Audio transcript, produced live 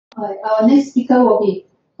Hi, our next speaker will be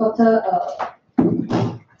Dr.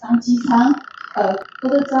 Chi-Chang Chang.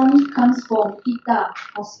 Dr. Chang comes from Ida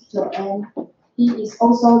Hospital, and he is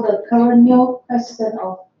also the current new president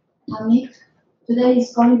of APAGE. Today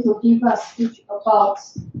he's going to give us a speech about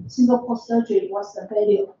single port surgery, what's the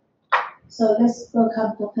value. So let's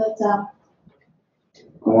welcome Dr. Chang.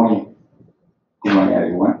 Good morning. Good morning,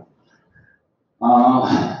 everyone.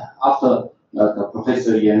 After the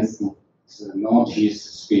Professor Yen's notice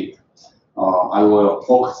speech, I will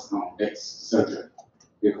focus on this surgery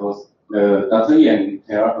because Dr. Yen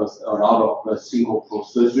tells us a lot of the single port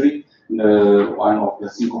surgery, one of the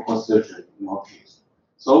single port surgery notice.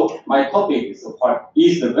 So my topic is what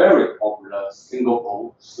is the value of the single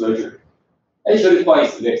port surgery. Actually, what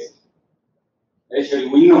is this? Actually,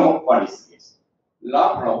 we know what is this.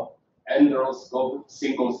 Lateral endoscope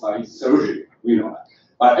single site surgery, we know that.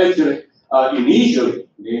 But actually, initially,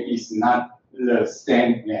 there is not the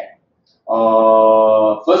same name.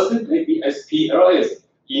 First, maybe SPLS,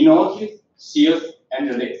 inotis, shears,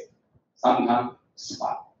 and legs, sometimes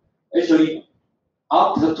spot. Actually,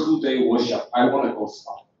 after 2-day workshop, I want to go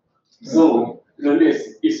spot. So the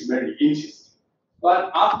list is very interesting.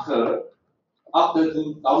 But after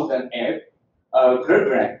 2008,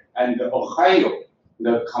 Cleveland and Ohio,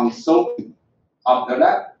 the consultant after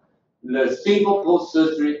that, the single port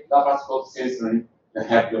surgery, laparoscopic surgery, they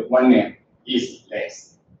have the one name is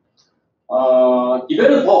less.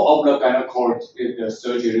 Developer of the gynecology the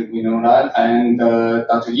surgery, we know that, and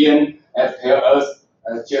Dr. Yen has told us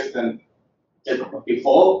just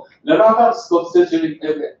before the laparoscopic surgery,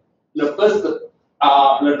 the first the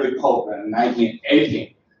report in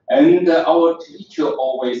 1980, and our teacher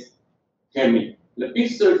always tell me the big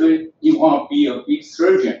surgery, you want to be a big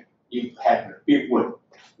surgeon, you have a big work,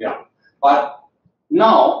 yeah. But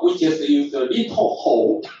now we just use a little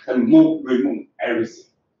hole can remove everything.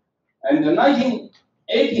 And in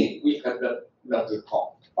 1980, we have the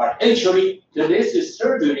report. But actually, the latest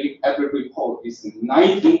surgery ever report is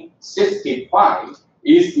 1965.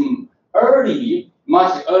 Is early,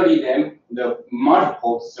 much earlier than the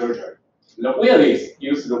multiple surgery. The Willis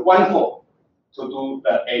used the one hole to do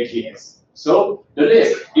the ATS. So the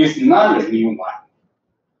list is not a new one.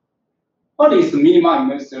 What is minimal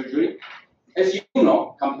invasive surgery? As you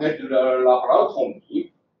know, compared to the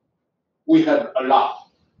laparotomy, we have a lot.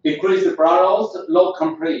 Decrease the blood loss, low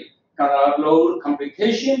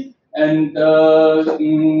complication, and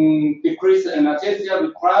decrease anesthesia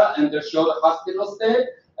required and short hospital stay,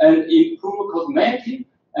 and improve cosmetic,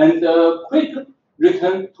 and quick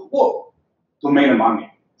return to work to make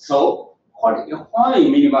money. So why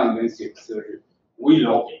minimal invasive surgery? We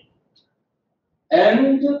love it.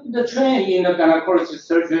 And the training in the gynecology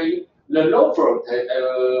surgery, the law firm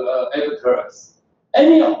editors,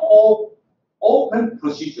 any open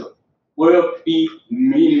procedure will be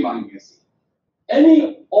minimal invasive.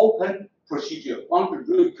 Any open procedure want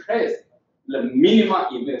to replace the minimal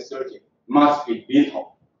invasive surgery must be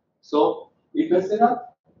little. So you can say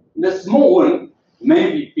that the small one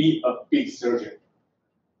maybe be a big surgery.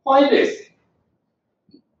 Why this?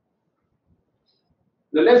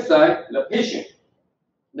 The left side, the patient.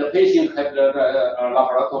 The patient have the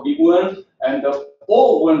laparoscopic wound and the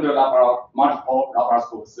full wound multiple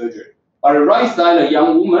laparoscopic surgery. But the right side, a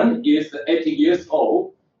young woman is 80 years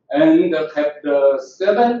old and have the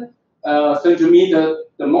 7 centimeter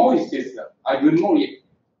thermoid system. I remove it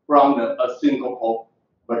from a single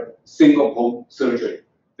port surgery,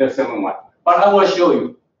 the 7th one. But I will show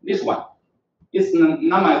you this one. It's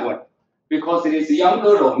not my one because it is a young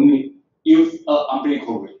girl who use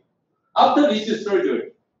umbilical ring. After this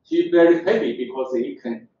surgery, she's very happy because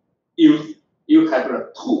you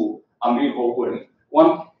have 2 umbilical rings,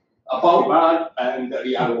 one above blood and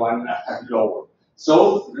the other one lower.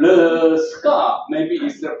 So the scar maybe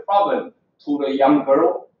is a problem to the young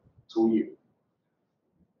girl, to you.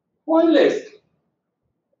 One list.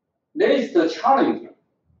 There is the challenge.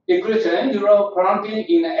 Decrease the angular planting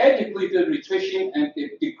in adequate retraction and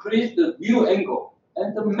decrease the view angle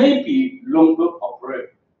and maybe longer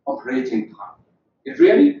operating time. It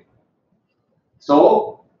really?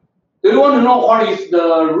 So, do you want to know what is the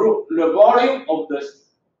volume of the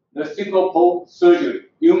single port surgery?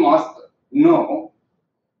 You must know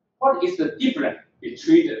what is the difference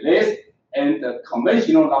between the less and the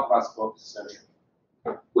conventional laparoscopic surgery.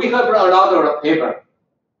 We have a lot of paper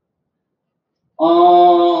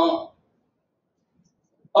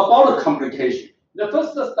about the complication. The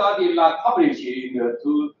first study published in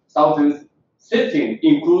 2016,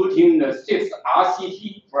 including the 6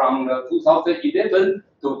 RCT from 2011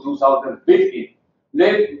 to 2015.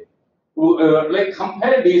 They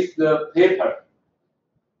compare this paper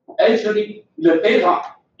actually the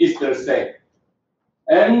data is the same.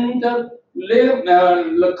 And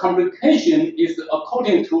the complication is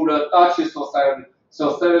according to the Dutch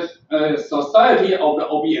Society of the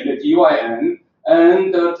OB and the GYN.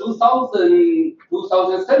 And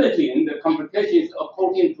 2017, the complication is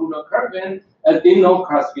according to the current adeno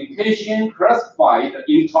classification, classified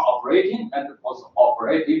intraoperating and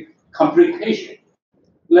postoperative complication.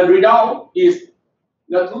 The result is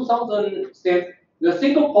the 2006, the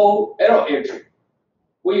single pole LH.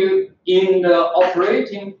 We in the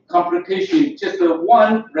operating complication just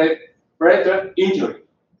one bladder injury.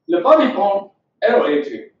 The body pole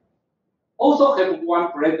LH also have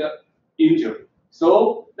one bladder injury.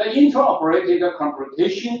 So the intraoperative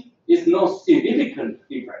complication is no significant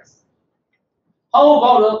difference. How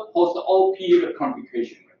about the post-op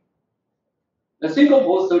complication? The single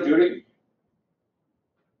pole surgery,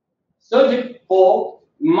 34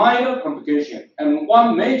 minor complication and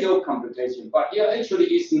one major complication, but here actually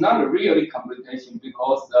it's not really complication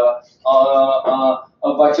because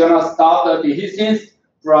vaginal start dehiscence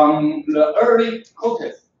from the early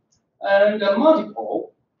coitus and the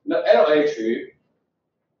multiple, the LH,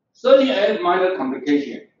 38 minor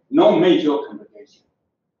complication, no major complication.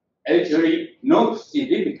 Actually, no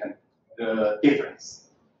significant difference.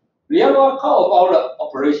 The other, how about the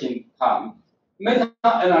operation time?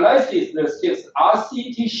 Meta-analysis, the 6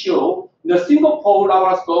 RCT show the single pole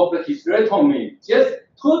laparoscopic hysterectomy just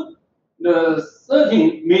took the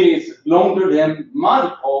 13 minutes longer than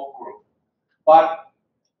multiple group. But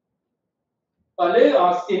they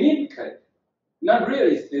are significant, not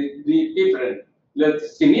really different. The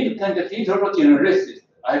significant heterogeneity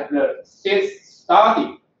at the 6th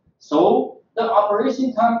study. So the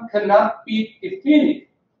operation time cannot be defined,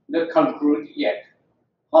 conclude yet.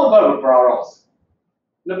 How about the Browse?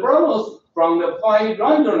 The Browse from the 5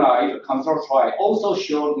 randomized control trial also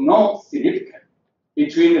showed no significance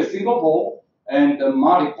between the single pole and the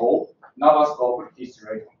multiple laparoscopic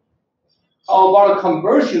hysterectomy. How about the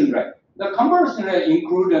conversion rate? The conversion rate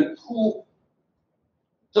included two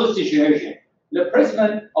situations: the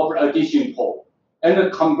placement of the addition pole and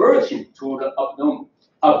the conversion to the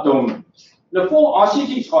abdomen. The 4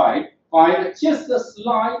 RCT trial find just a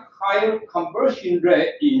slight higher conversion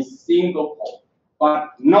rate in single pole,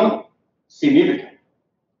 but not significant.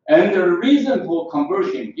 And the reason for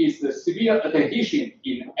conversion is the severe adhesion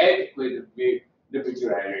in inadequate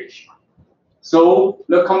visualization. So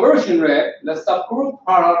the conversion rate, the subgroup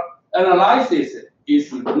product analysis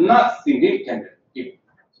is not significant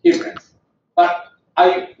difference. But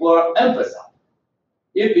I will emphasize,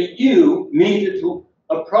 if you need to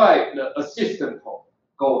apply the assistant pole,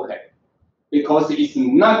 go ahead, because it's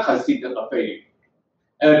not considered a failure.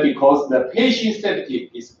 Because the patient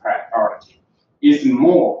safety is priority, is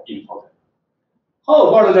more important. How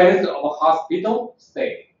about the length of hospital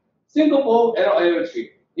stay? Single pole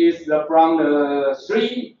LH is from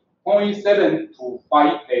 3.7 to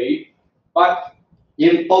 5 days, but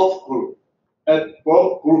in both groups,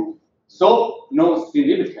 so no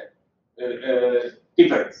significant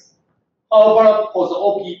difference. How about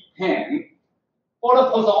post-op pain? For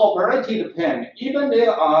the post-operative pain, even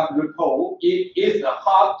there are reports, it is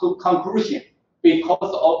hard to conclusion because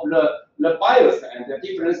of the bias and the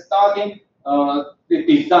different starting the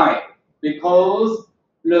design, because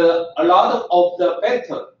a lot of the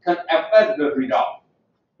factors can affect the result.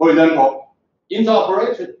 For example,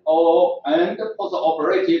 intraoperative and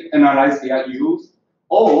post-operative analysis are used,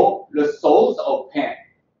 or the source of pain,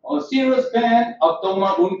 or serious pain,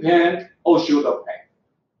 abdominal wound pain, or shoulder pain,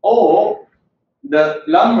 or the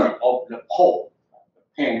number of the pole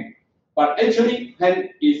pain. But actually,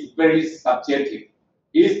 pain is very subjective.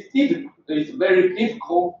 It's very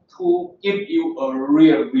difficult to give you a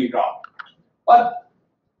real result. But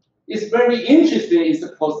it's very interesting in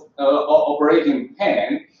the post-operating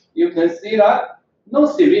pain. You can see that no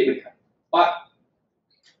significant. But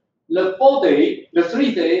the 4 day, the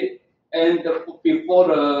 3 day, and before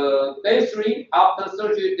the day 3, after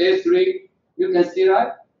surgery day 3, you can see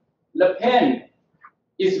that the pain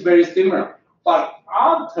is very similar. But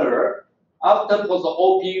after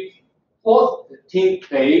post-op 14th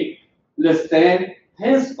day, the same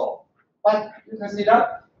pain score. But you can see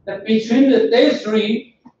that between the day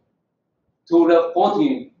 3 to the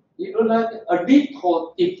 14th, it looks like a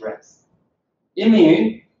little difference. It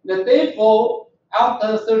means the day 4,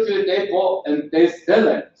 after surgery day 4 and day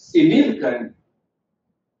 7, significant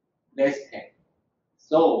less pain.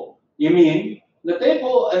 So it means the day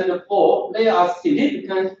 4 and the 4, they are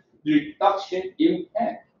significant reduction in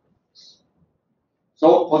pain.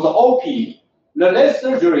 So for the OP, the less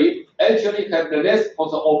surgery actually have the less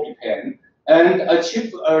post-op pain, and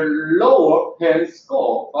achieve a lower pain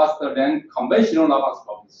score faster than conventional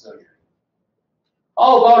laparoscopic surgery.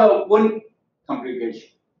 How about one complication?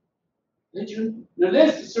 The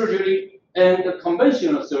laser surgery and the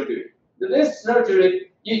conventional surgery. The laser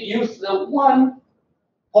surgery, you use the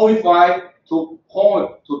 1.5 to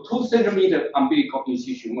 2 centimeter umbilical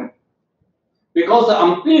incision wound. Because the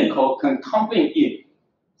umbilical can comprehend it.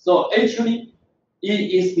 So actually,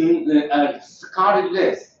 it is scarlet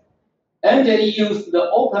less. And they use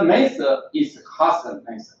the open method is Hassan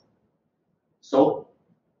method. So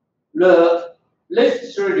the laser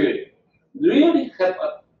surgery really have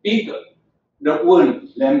a bigger the wound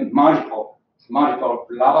than multiple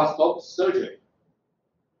laparoscopic surgery.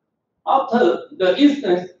 After the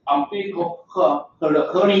instance umbilical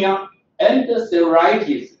hernia and the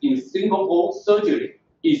serratus in single hole surgery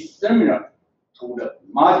is similar to the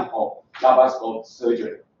multiple laparoscopic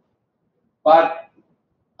surgery, but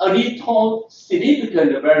a little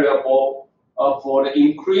significant variable for the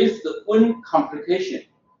increased wound complication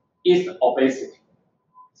is obesity.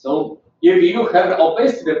 So if you have an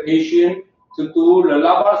obesity patient to do the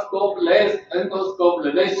laparoscope, endoscope,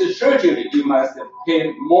 the laser surgery, you must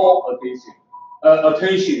pay more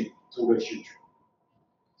attention to the suture.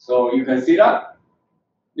 So you can see that.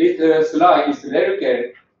 This slide is very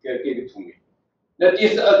good, give it to me. The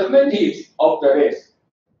disadvantage of the laser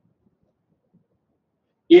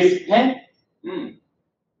is pain,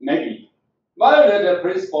 maybe. Violate the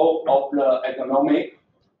principle of the economic,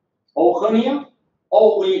 or hernia,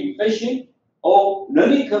 or infection, or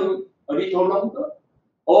learning a little longer,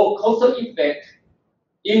 or causal effect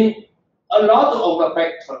in a lot of the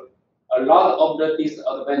factors, a lot of the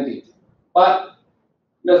disadvantage. But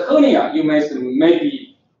the hernia, you must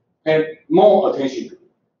maybe have more attention to.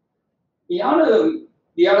 The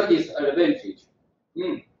other disadvantage,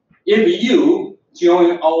 if you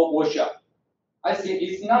join our workshop, I think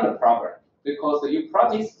it's not a problem because you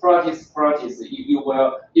practice, you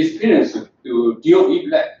will experience to deal with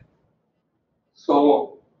that.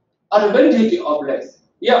 So advantage of less,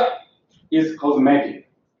 is cosmetic.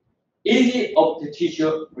 Easy of the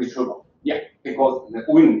tissue retrieval, because the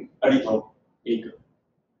wound a little bigger.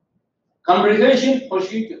 Complication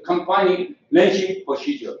procedure, confining lynching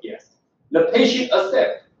procedure, yes. The patient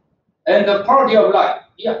accept, and the quality of life,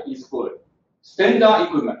 is good. Standard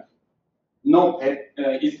equipment, no pet,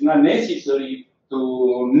 it's not necessary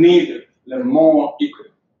to need the more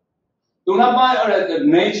equipment. Do not buy the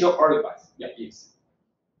natural advice, yes.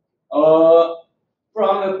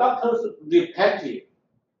 From the doctor's perspective,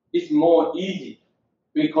 it's more easy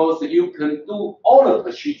because you can do all the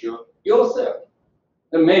procedure yourself.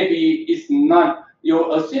 And maybe it's not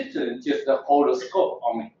your assistant just hold the scope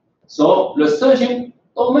on it. So the surgeon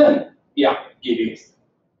domain, it is.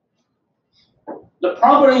 The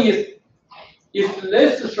problem is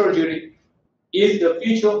laser surgery is the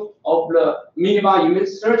future of the minimal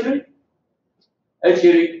invasive surgery.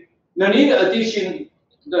 Actually, the need additional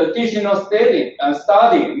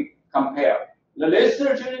studying compare the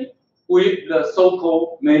laser surgery with the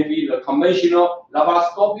so-called maybe the conventional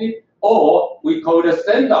laparoscopy, or we call the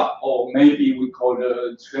standard, or maybe we call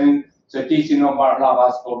the traditional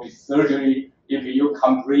laparoscopy surgery. If you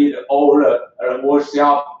complete all the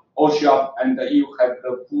workshop, and you have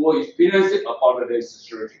the full experience about the laser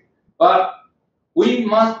surgery. But we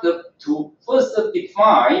must to first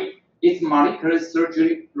define its molecular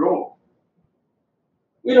surgery role.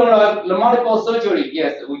 We don't like the multiple surgery.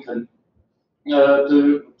 Yes, we can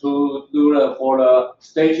do for the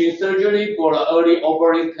staging surgery for the early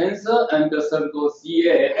ovarian cancer and the cervical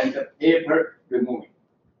CA and the paper removing,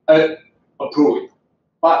 approve it.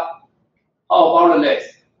 But how about the legs?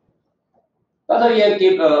 Dr. Yan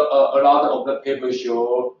give a lot of the paper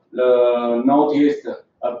show the notice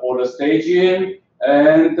for the staging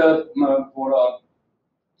and for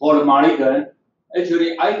the malignant.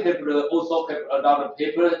 Actually, I have also have a lot of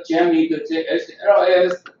paper, JAMIC,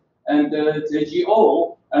 JSLS, and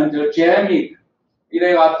JGO, and JAMIC.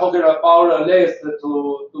 They are talking about the legs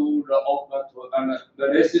to do the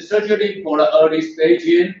laser surgery for the early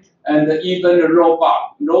staging, and even the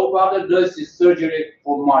robot laser surgery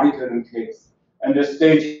for malignant case, and the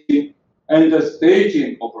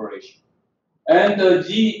staging operation. And the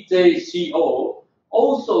GJCO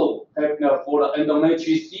also have for the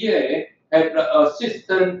endometrial CA have the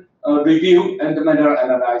system review and manual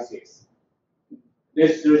analysis.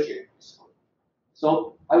 This surgery is good.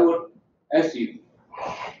 So I would ask you,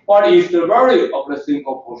 what is the value of the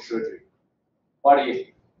single pole surgery? What is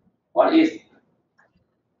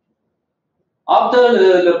after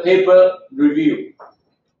the paper review?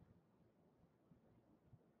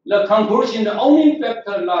 the conclusion, the only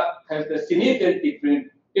factor that has the significant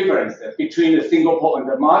difference between the single pole and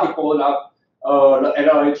the multiple the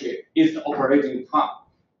LHA is the operating time.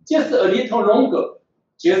 Just a little longer,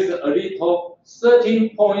 just a little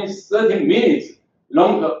 13.30 minutes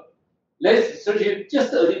longer. Let's surgery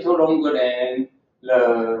just a little longer than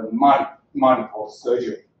the multiple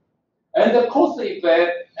surgery. And the cost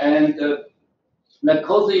effect and the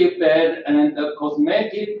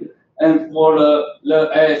cosmetic and for the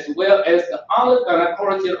as well as the other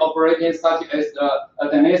gynecological operations such as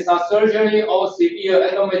the nasal surgery or severe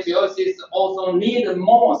endometriosis also need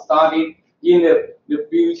more study in the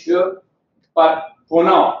future. But for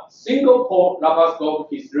now, single pole laparoscope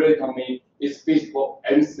hysterectomy is feasible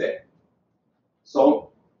and safe.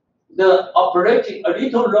 So the operating a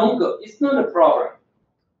little longer is not a problem.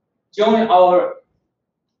 Join our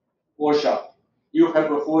workshop. You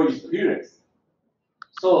have a full experience.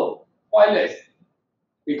 So why less?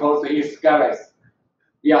 Because it's scarless.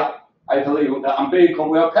 Yeah, I told you the umbilical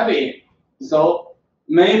will come in. So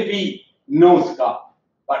maybe no scar,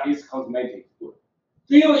 but it's cosmetic good.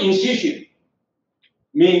 Few incision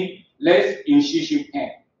mean less incision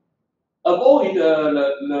pain. Avoid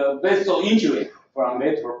the vessel injury from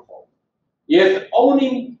lateral pole. Yes,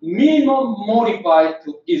 only minimum modified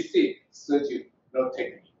to exceed surgery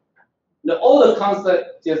technique. The other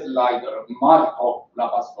concept just like multiple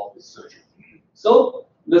laparoscopic surgery. So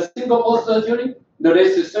the single pole surgery, the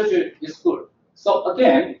laser surgery is good. So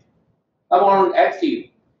again, I want to ask you,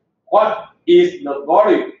 what is the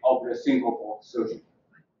value of the single pole surgery?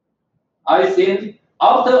 I think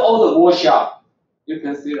after all the workshop, you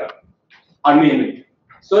can see that unlimited.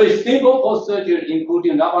 So a single pole surgery,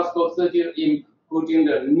 including laparoscopic surgery, including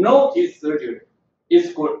the no-teeth surgery,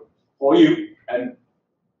 is good for you and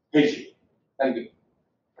patient. Thank you.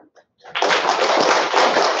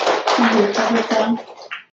 Thank you, Dr. Chang.